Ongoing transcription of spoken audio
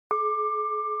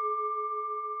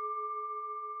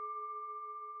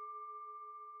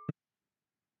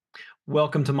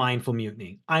Welcome to Mindful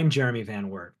Mutiny. I'm Jeremy Van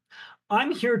Wert.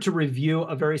 I'm here to review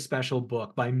a very special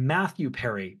book by Matthew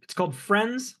Perry. It's called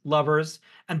Friends, Lovers,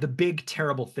 and the Big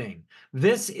Terrible Thing.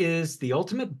 This is the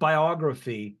ultimate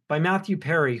biography by Matthew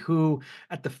Perry, who,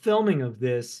 at the filming of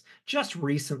this, just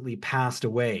recently passed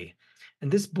away.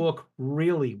 And this book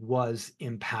really was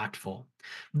impactful.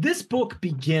 This book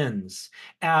begins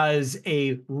as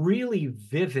a really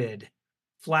vivid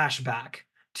flashback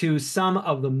to some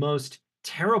of the most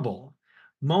terrible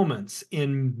moments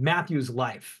in Matthew's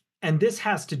life. And this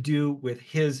has to do with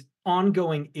his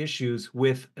ongoing issues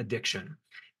with addiction.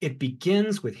 It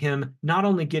begins with him not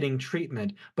only getting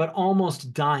treatment, but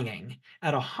almost dying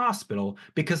at a hospital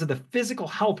because of the physical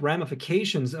health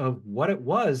ramifications of what it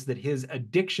was that his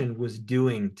addiction was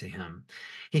doing to him.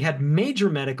 He had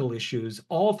major medical issues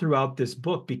all throughout this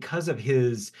book because of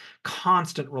his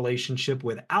constant relationship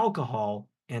with alcohol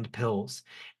and pills,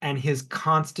 and his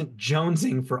constant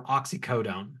jonesing for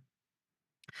oxycodone.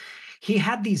 He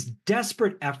had these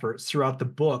desperate efforts throughout the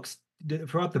book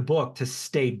to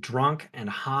stay drunk and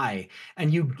high,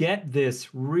 and you get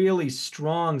this really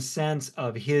strong sense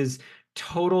of his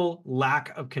total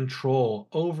lack of control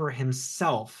over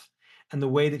himself and the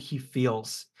way that he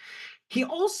feels. He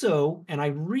also, and I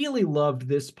really loved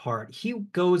this part, he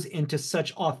goes into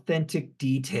such authentic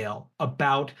detail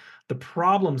about the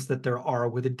problems that there are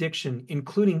with addiction,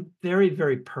 including very,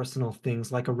 very personal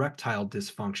things like erectile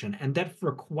dysfunction, and that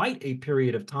for quite a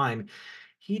period of time,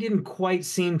 he didn't quite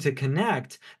seem to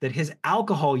connect that his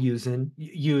alcohol use and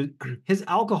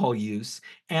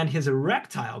his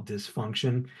erectile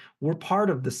dysfunction were part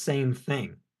of the same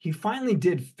thing. He finally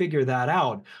did figure that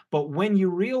out, but when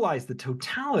you realize the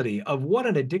totality of what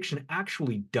an addiction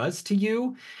actually does to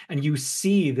you, and you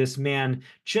see this man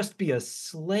just be a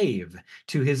slave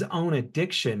to his own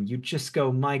addiction, you just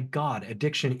go, my God,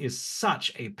 addiction is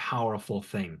such a powerful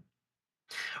thing.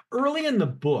 Early in the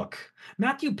book,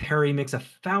 Matthew Perry makes a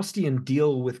Faustian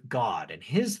deal with God, and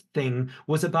his thing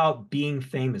was about being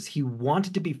famous. He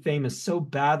wanted to be famous so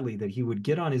badly that he would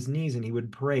get on his knees and he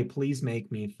would pray, please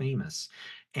make me famous.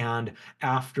 And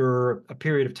after a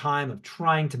period of time of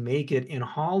trying to make it in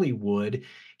Hollywood,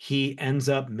 he ends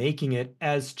up making it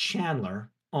as Chandler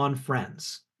on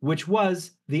Friends, which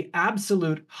was the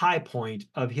absolute high point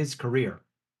of his career.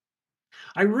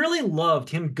 I really loved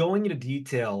him going into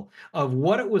detail of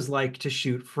what it was like to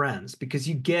shoot Friends because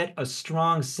you get a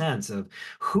strong sense of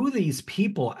who these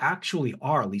people actually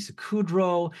are, Lisa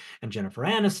Kudrow and Jennifer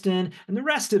Aniston and the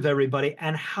rest of everybody,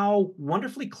 and how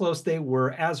wonderfully close they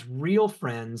were as real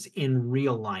friends in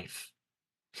real life.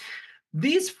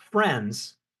 These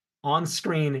friends on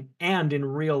screen and in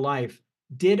real life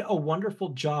did a wonderful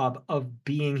job of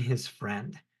being his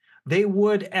friend. They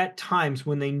would, at times,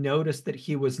 when they noticed that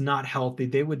he was not healthy,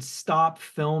 they would stop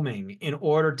filming in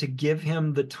order to give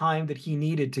him the time that he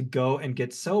needed to go and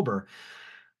get sober.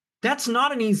 That's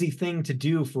not an easy thing to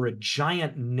do for a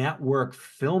giant network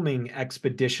filming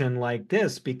expedition like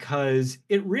this, because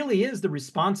it really is the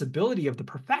responsibility of the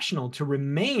professional to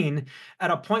remain at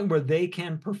a point where they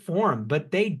can perform. But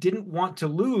they didn't want to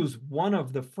lose one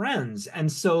of the friends.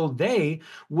 And so they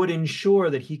would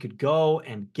ensure that he could go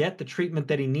and get the treatment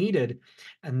that he needed.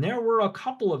 And there were a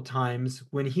couple of times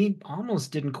when he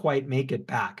almost didn't quite make it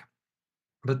back.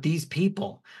 But these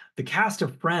people, the cast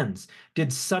of Friends,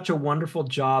 did such a wonderful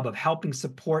job of helping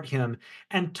support him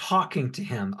and talking to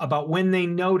him about when they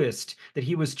noticed that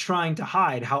he was trying to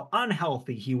hide how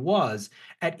unhealthy he was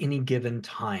at any given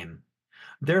time.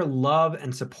 Their love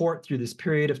and support through this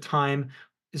period of time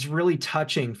is really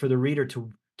touching for the reader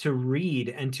to read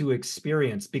and to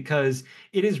experience, because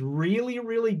it is really,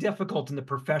 really difficult in the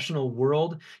professional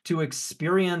world to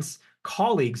experience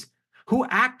colleagues who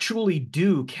actually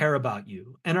do care about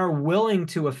you and are willing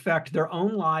to affect their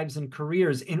own lives and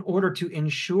careers in order to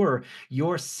ensure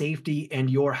your safety and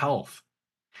your health.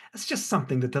 That's just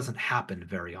something that doesn't happen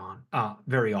very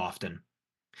often.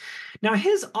 Now,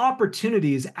 his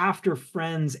opportunities after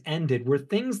Friends ended were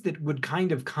things that would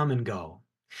kind of come and go.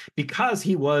 Because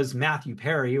he was Matthew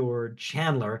Perry or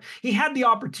Chandler, he had the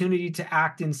opportunity to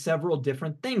act in several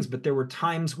different things, but there were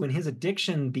times when his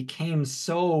addiction became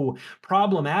so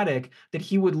problematic that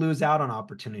he would lose out on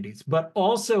opportunities. But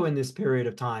also in this period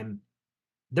of time,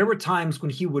 there were times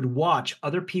when he would watch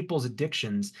other people's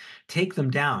addictions take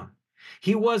them down.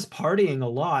 He was partying a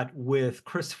lot with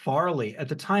Chris Farley at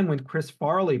the time when Chris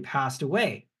Farley passed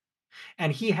away.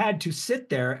 And he had to sit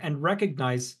there and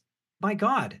recognize, my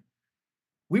God,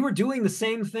 we were doing the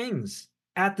same things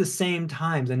at the same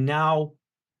times. And now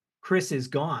Chris is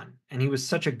gone. And he was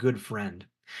such a good friend.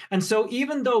 And so,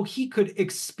 even though he could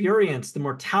experience the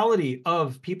mortality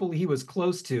of people he was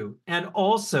close to, and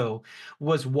also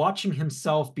was watching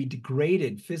himself be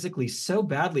degraded physically so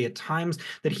badly at times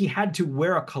that he had to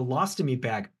wear a colostomy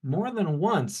bag more than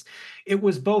once, it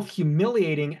was both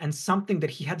humiliating and something that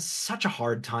he had such a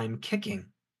hard time kicking.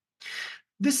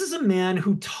 This is a man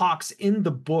who talks in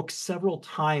the book several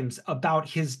times about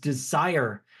his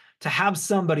desire to have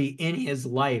somebody in his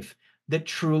life that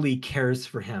truly cares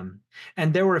for him.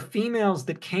 And there were females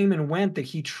that came and went that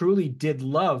he truly did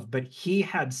love, but he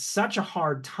had such a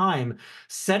hard time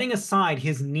setting aside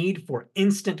his need for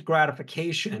instant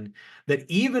gratification that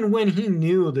even when he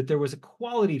knew that there was a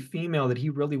quality female that he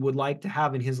really would like to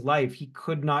have in his life, he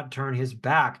could not turn his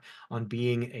back on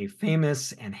being a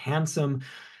famous and handsome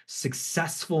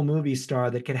successful movie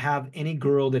star that could have any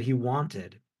girl that he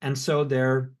wanted. And so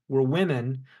there were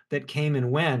women that came and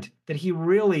went that he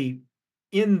really,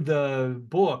 in the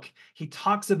book, he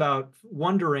talks about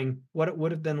wondering what it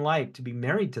would have been like to be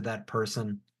married to that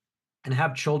person and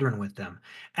have children with them.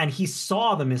 And he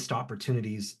saw the missed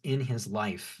opportunities in his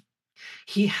life.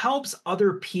 He helps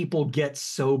other people get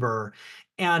sober.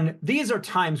 And these are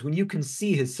times when you can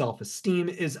see his self esteem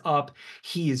is up.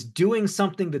 He is doing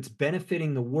something that's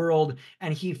benefiting the world,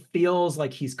 and he feels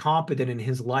like he's competent in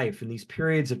his life. And these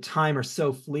periods of time are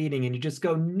so fleeting, and you just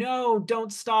go, no,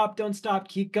 don't stop,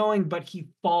 keep going. But he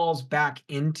falls back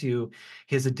into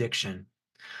his addiction.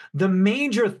 The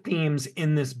major themes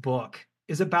in this book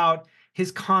is about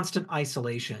his constant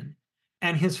isolation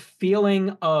and his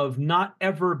feeling of not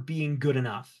ever being good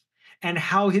enough, and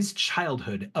how his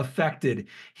childhood affected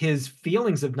his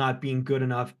feelings of not being good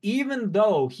enough, even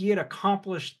though he had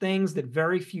accomplished things that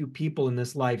very few people in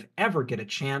this life ever get a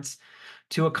chance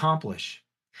to accomplish.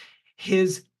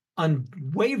 His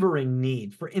unwavering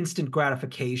need for instant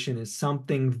gratification is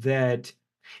something that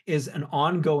is an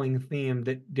ongoing theme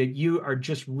that you are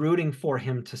just rooting for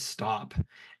him to stop.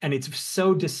 And it's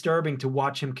so disturbing to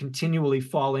watch him continually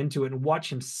fall into it and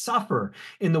watch him suffer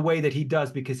in the way that he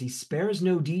does, because he spares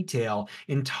no detail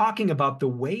in talking about the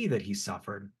way that he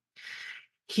suffered.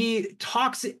 He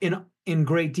talks in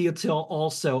great detail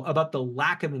also about the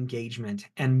lack of engagement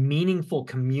and meaningful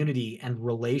community and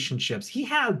relationships. He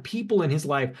had people in his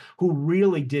life who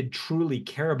really did truly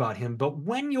care about him. But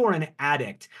when you're an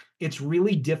addict, it's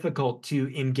really difficult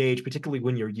to engage, particularly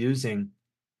when you're using,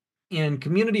 in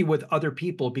community with other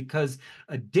people, because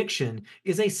addiction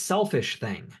is a selfish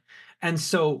thing. And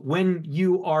so when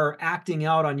you are acting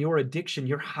out on your addiction,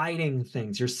 you're hiding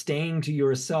things, you're staying to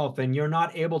yourself, and you're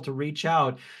not able to reach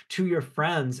out to your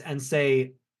friends and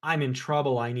say, I'm in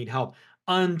trouble, I need help,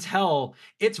 until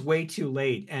it's way too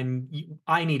late. And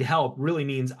I need help really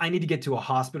means I need to get to a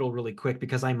hospital really quick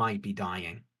because I might be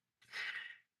dying.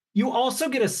 You also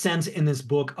get a sense in this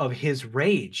book of his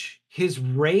rage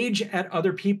at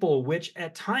other people, which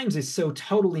at times is so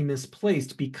totally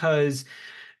misplaced, because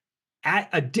at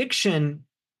addiction,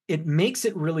 it makes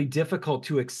it really difficult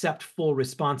to accept full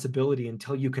responsibility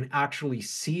until you can actually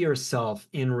see yourself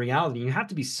in reality. You have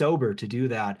to be sober to do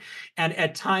that. And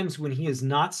at times when he is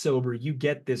not sober, you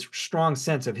get this strong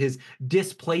sense of his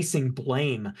displacing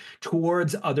blame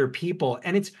towards other people.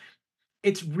 And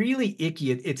it's really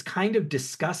icky. It's kind of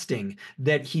disgusting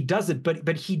that he does it,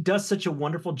 but he does such a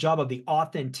wonderful job of the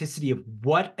authenticity of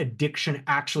what addiction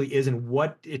actually is and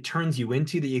what it turns you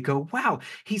into, that you go, wow,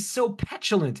 he's so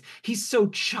petulant, he's so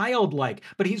childlike,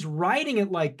 but he's writing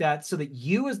it like that so that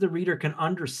you as the reader can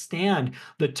understand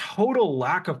the total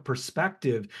lack of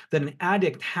perspective that an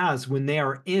addict has when they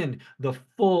are in the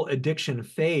full addiction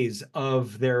phase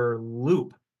of their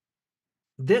loop.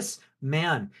 This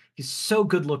man, he's so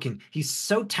good looking. He's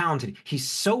so talented. He's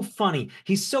so funny.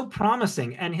 He's so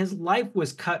promising. And his life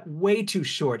was cut way too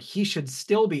short. He should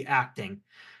still be acting.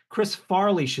 Chris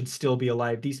Farley should still be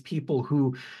alive. These people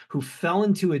who fell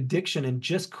into addiction and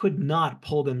just could not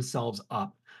pull themselves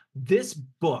up. This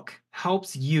book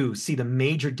helps you see the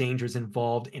major dangers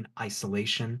involved in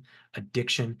isolation,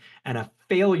 addiction, and a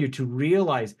failure to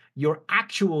realize your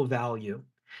actual value.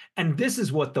 And this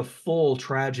is what the full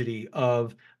tragedy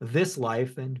of this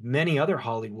life and many other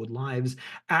Hollywood lives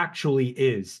actually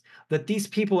is, that these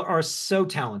people are so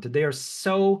talented. They are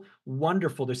so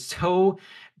wonderful. They're so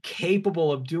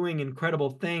capable of doing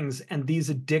incredible things. And these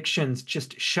addictions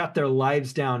just shut their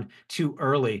lives down too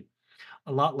early,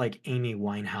 a lot like Amy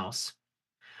Winehouse.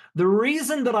 The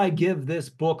reason that I give this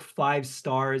book 5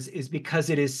 stars is because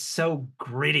it is so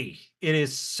gritty. It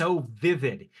is so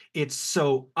vivid. It's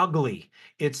so ugly.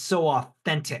 It's so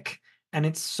authentic. And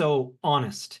it's so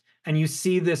honest. And you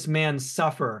see this man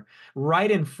suffer right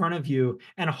in front of you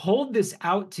and hold this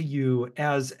out to you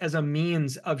as a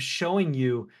means of showing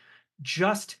you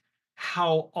just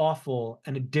how awful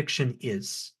an addiction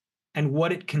is and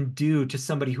what it can do to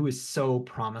somebody who is so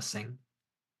promising.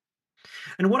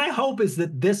 And what I hope is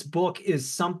that this book is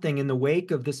something in the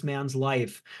wake of this man's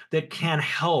life that can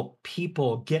help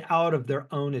people get out of their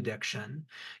own addiction,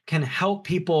 can help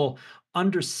people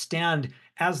understand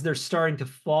as they're starting to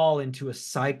fall into a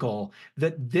cycle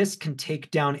that this can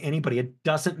take down anybody. It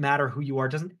doesn't matter who you are,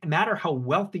 it doesn't matter how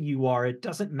wealthy you are, it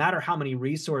doesn't matter how many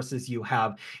resources you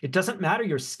have, it doesn't matter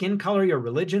your skin color, your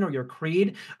religion, or your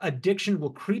creed. Addiction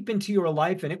will creep into your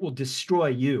life and it will destroy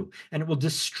you and it will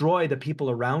destroy the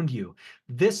people around you.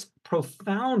 This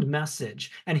profound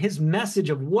message and his message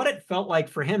of what it felt like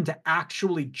for him to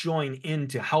actually join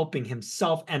into helping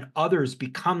himself and others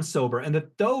become sober, and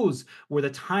that those were the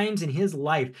times in his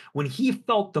life when he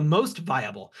felt the most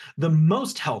viable, the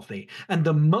most healthy, and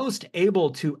the most able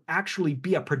to actually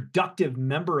be a productive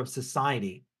member of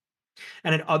society.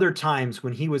 And at other times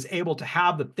when he was able to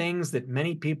have the things that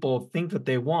many people think that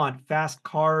they want, fast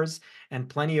cars and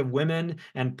plenty of women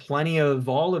and plenty of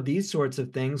all of these sorts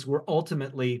of things, were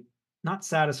ultimately not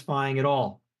satisfying at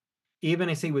all. Even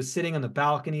as he was sitting on the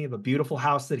balcony of a beautiful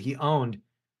house that he owned,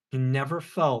 he never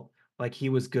felt like he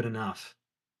was good enough.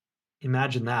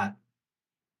 Imagine that.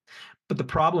 But the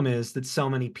problem is that so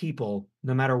many people,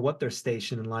 no matter what their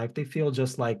station in life, they feel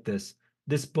just like this.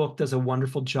 This book does a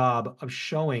wonderful job of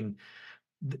showing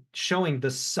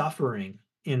the suffering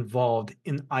involved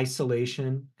in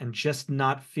isolation and just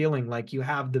not feeling like you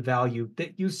have the value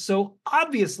that you so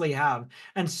obviously have,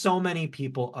 and so many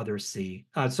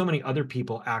other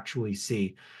people actually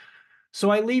see.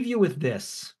 So I leave you with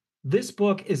this. This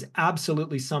book is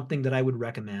absolutely something that I would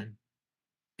recommend.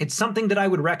 It's something that I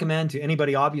would recommend to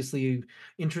anybody, obviously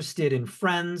interested in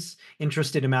Friends,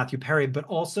 interested in Matthew Perry, but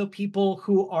also people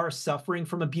who are suffering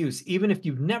from abuse. Even if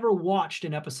you've never watched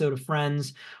an episode of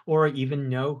Friends or even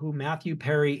know who Matthew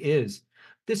Perry is,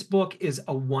 this book is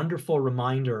a wonderful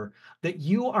reminder that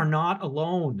you are not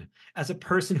alone as a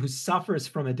person who suffers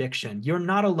from addiction. You're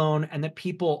not alone, and that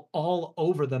people all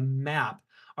over the map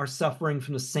are suffering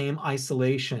from the same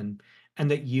isolation,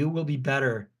 and that you will be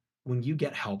better when you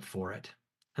get help for it.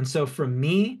 And so, from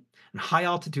me and High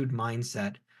Altitude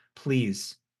Mindset,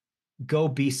 please go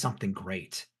be something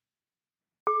great.